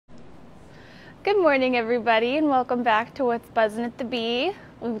Good morning, everybody, and welcome back to What's Buzzin' at the Bee.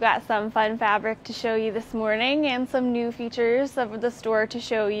 We've got some fun fabric to show you this morning and some new features of the store to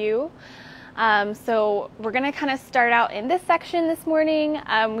show you. So we're going to kind of start out in this section this morning.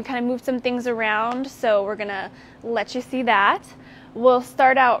 We kind of moved some things around, so we're going to let you see that. We'll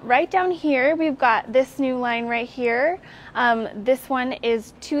start out right down here. We've got this new line right here. This one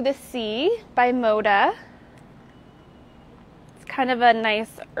is To the Sea by Moda. Kind of a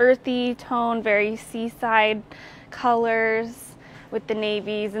nice earthy tone, very seaside colors with the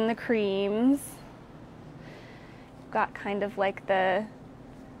navies and the creams. Got kind of like the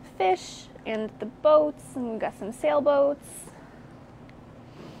fish and the boats, and we've got some sailboats.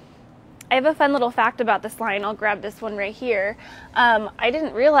 I have a fun little fact about this line. I'll grab this one right here. I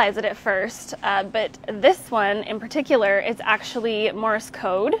didn't realize it at first, but this one in particular is actually Morse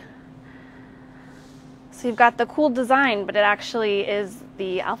code. So you've got the cool design, but it actually is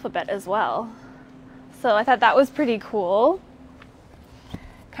the alphabet as well. So I thought that was pretty cool.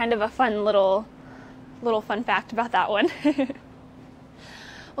 Kind of a fun little fun fact about that one.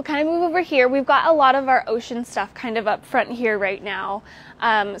 We'll kind of move over here. We've got a lot of our ocean stuff kind of up front here right now.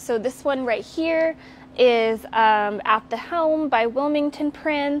 So this one right here is At the Helm by Wilmington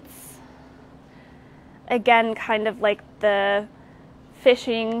Prints. Again, kind of like the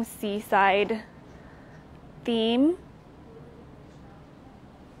fishing seaside theme.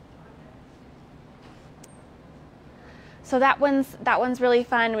 So that one's really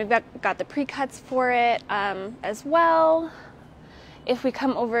fun. We've got the pre-cuts for it as well. If we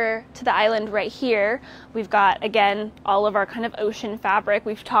come over to the island right here, we've got, again, all of our kind of ocean fabric.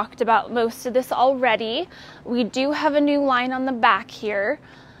 We've talked about most of this already. We do have a new line on the back here.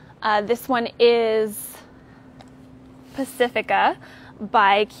 This one is Pacifica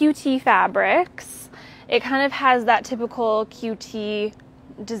by QT Fabrics. It kind of has that typical QT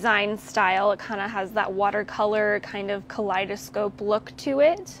design style. It kind of has that watercolor kind of kaleidoscope look to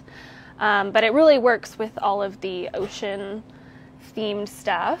it. But it really works with all of the ocean themed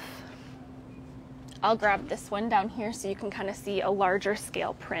stuff. I'll grab this one down here so you can kind of see a larger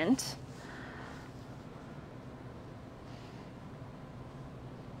scale print.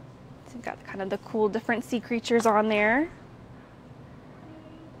 So you've got kind of the cool different sea creatures on there.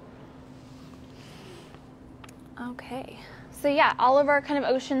 Okay, so yeah, all of our kind of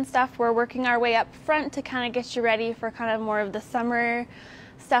ocean stuff, we're working our way up front to kind of get you ready for kind of more of the summer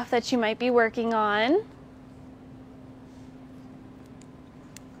stuff that you might be working on.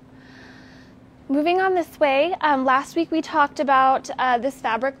 Moving on this way, last week we talked about this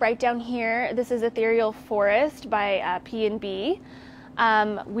fabric right down here. This is Ethereal Forest by P&B.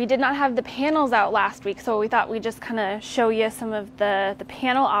 We did not have the panels out last week, so we thought we'd just kind of show you some of the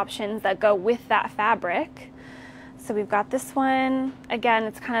panel options that go with that fabric. So we've got this one. Again,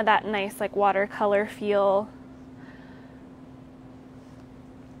 it's kind of that nice like watercolor feel.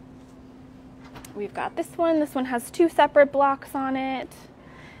 We've got this one. This one has two separate blocks on it.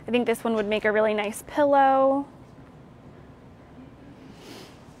 I think this one would make a really nice pillow.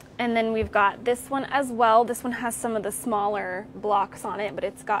 And then we've got this one as well. This one has some of the smaller blocks on it, but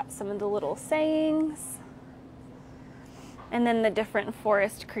it's got some of the little sayings. And then the different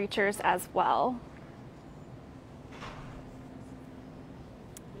forest creatures as well.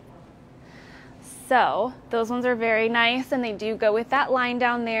 So those ones are very nice, and they do go with that line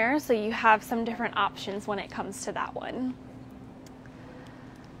down there, so you have some different options when it comes to that one.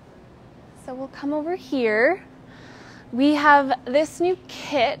 So we'll come over here. We have this new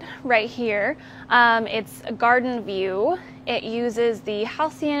kit right here. It's a Garden View. It uses the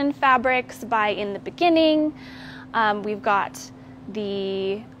Halcyon fabrics by In the Beginning. We've got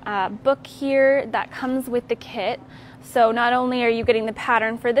the book here that comes with the kit. So not only are you getting the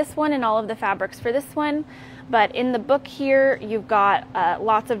pattern for this one and all of the fabrics for this one, but in the book here you've got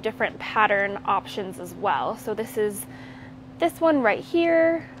lots of different pattern options as well. So this is this one right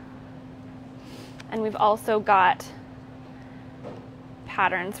here, and we've also got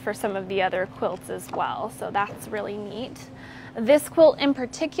patterns for some of the other quilts as well, so that's really neat. This quilt in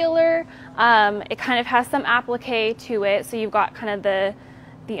particular, it kind of has some applique to it, so you've got kind of the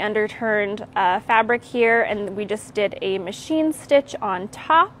underturned fabric here, and we just did a machine stitch on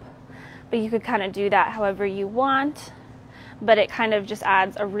top, but you could kind of do that however you want, but it kind of just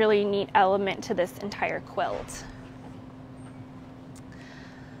adds a really neat element to this entire quilt.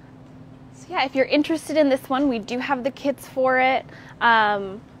 So yeah, if you're interested in this one, we do have the kits for it,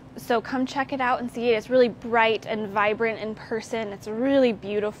 so come check it out and see it. It's really bright and vibrant in person. It's a really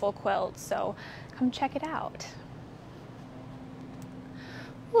beautiful quilt, so come check it out.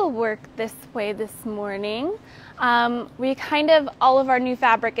 We'll work this way this morning. All of our new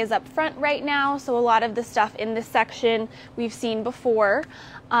fabric is up front right now, so a lot of the stuff in this section we've seen before.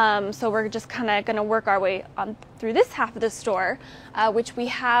 So we're just kind of going to work our way on through this half of the store, which we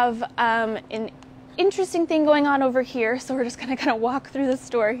have an interesting thing going on over here, so we're just going to kind of walk through the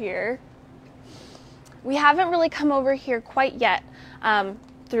store here. We haven't really come over here quite yet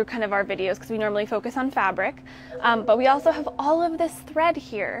through kind of our videos because we normally focus on fabric, but we also have all of this thread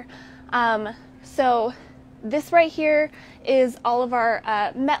here. So this right here is all of our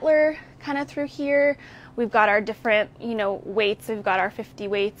Metler kind of through here. We've got our different, weights. We've got our 50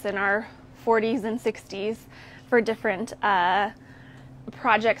 weights and our 40s and 60s for different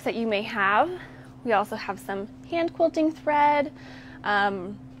projects that you may have. We also have some hand quilting thread,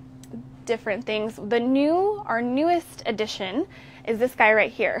 different things. Our newest addition is this guy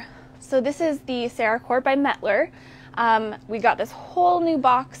right here. So this is the Saracord by Metler. We got this whole new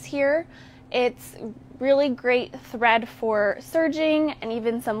box here. It's really great thread for serging and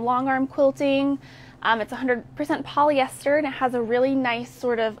even some long arm quilting. It's 100% polyester and it has a really nice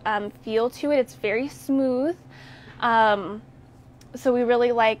sort of feel to it. It's very smooth. So we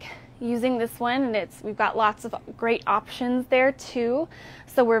really like using this one, and we've got lots of great options there too.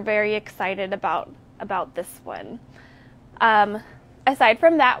 So we're very excited about this one. Aside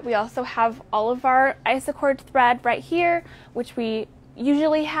from that, we also have all of our Isacord thread right here, which we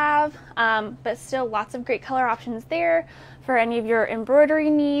usually have, but still lots of great color options there for any of your embroidery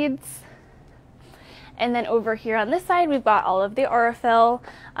needs. And then over here on this side, we've got all of the Aurifil,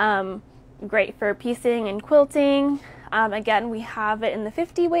 great for piecing and quilting. Again, we have it in the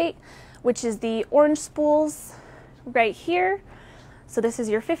 50 weight, which is the orange spools right here. So this is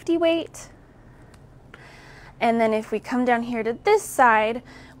your 50 weight. And then if we come down here to this side,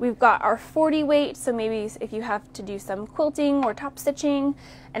 we've got our 40 weight. So maybe if you have to do some quilting or top stitching,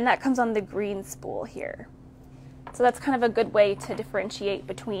 and that comes on the green spool here. So that's kind of a good way to differentiate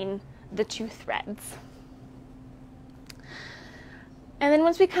between the two threads. And then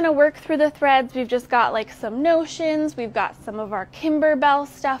once we kind of work through the threads, we've just got like some notions. We've got some of our Kimberbell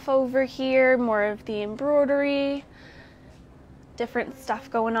stuff over here, more of the embroidery, different stuff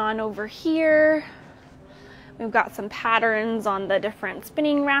going on over here. We've got some patterns on the different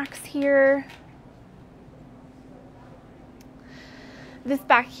spinning racks here. This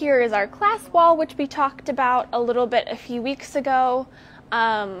back here is our class wall, which we talked about a little bit a few weeks ago.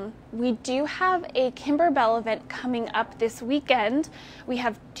 We do have a Kimberbell event coming up this weekend. We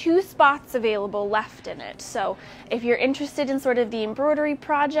have 2 spots available left in it. So if you're interested in sort of the embroidery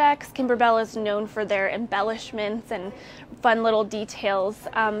projects, Kimberbell is known for their embellishments and fun little details.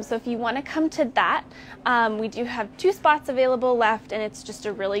 So if you want to come to that, we do have 2 spots available left, and it's just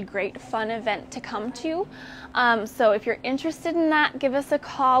a really great fun event to come to. So if you're interested in that, give us a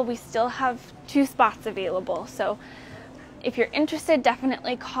call. We still have 2 spots available. So if you're interested,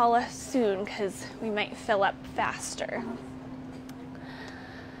 definitely call us soon because we might fill up faster.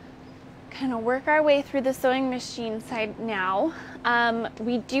 Kind of work our way through the sewing machine side now.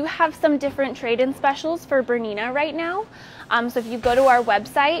 We do have some different trade-in specials for Bernina right now. So if you go to our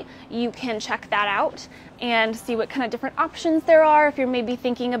website, you can check that out and see what kind of different options there are if you're maybe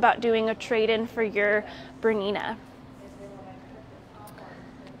thinking about doing a trade-in for your Bernina.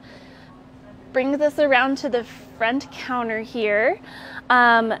 Brings us around to the front counter here.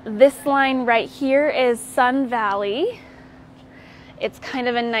 This line right here is Sun Valley. It's kind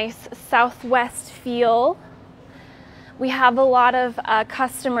of a nice southwest feel. We have a lot of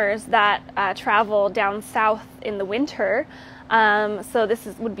customers that travel down south in the winter, so this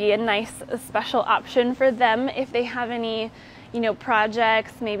would be a nice special option for them if they have any,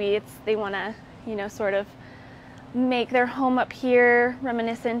 projects. Maybe they want to, sort of make their home up here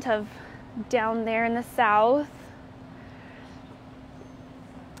reminiscent of down there in the south.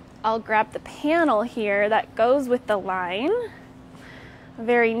 I'll grab the panel here that goes with the line.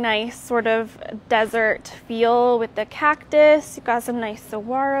 Very nice sort of desert feel with the cactus. You've got some nice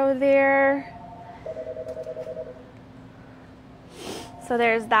saguaro there. So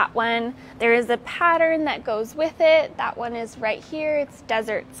there's that one. There is a pattern that goes with it. That one is right here. It's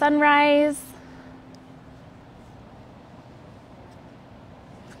Desert Sunrise.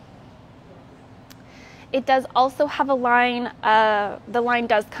 It does also have a line, the line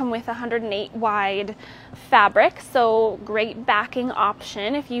does come with 108 wide fabric, so great backing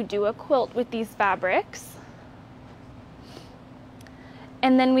option if you do a quilt with these fabrics.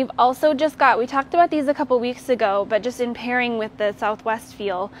 And then we've also just got, we talked about these a couple weeks ago, but just in pairing with the Southwest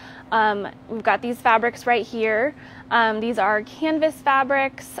feel, we've got these fabrics right here. These are canvas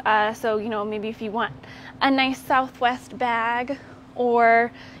fabrics, so maybe if you want a nice Southwest bag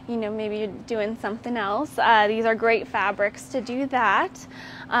or maybe you're doing something else. These are great fabrics to do that.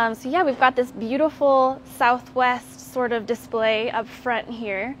 So yeah, we've got this beautiful Southwest sort of display up front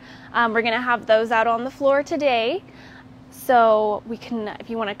here. We're gonna have those out on the floor today, so we can, if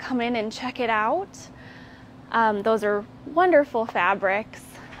you want to come in and check it out. Those are wonderful fabrics,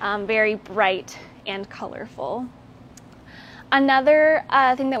 very bright and colorful. Another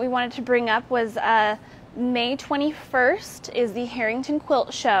thing that we wanted to bring up was May 21st is the Harrington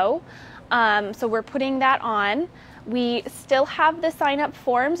Quilt Show. So we're putting that on. We still have the sign-up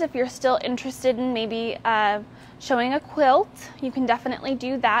forms. If you're still interested in maybe showing a quilt, you can definitely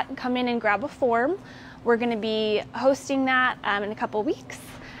do that and come in and grab a form. We're going to be hosting that in a couple weeks,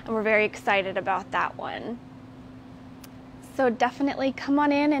 and we're very excited about that one. So definitely come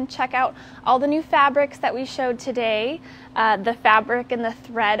on in and check out all the new fabrics that we showed today. The fabric and the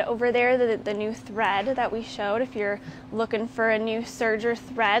thread over there, the new thread that we showed. If you're looking for a new serge or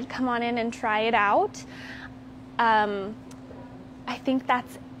thread, come on in and try it out. I think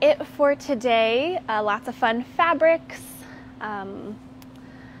that's it for today. Lots of fun fabrics. And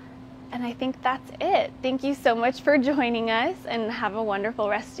I think that's it. Thank you so much for joining us, and have a wonderful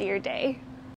rest of your day.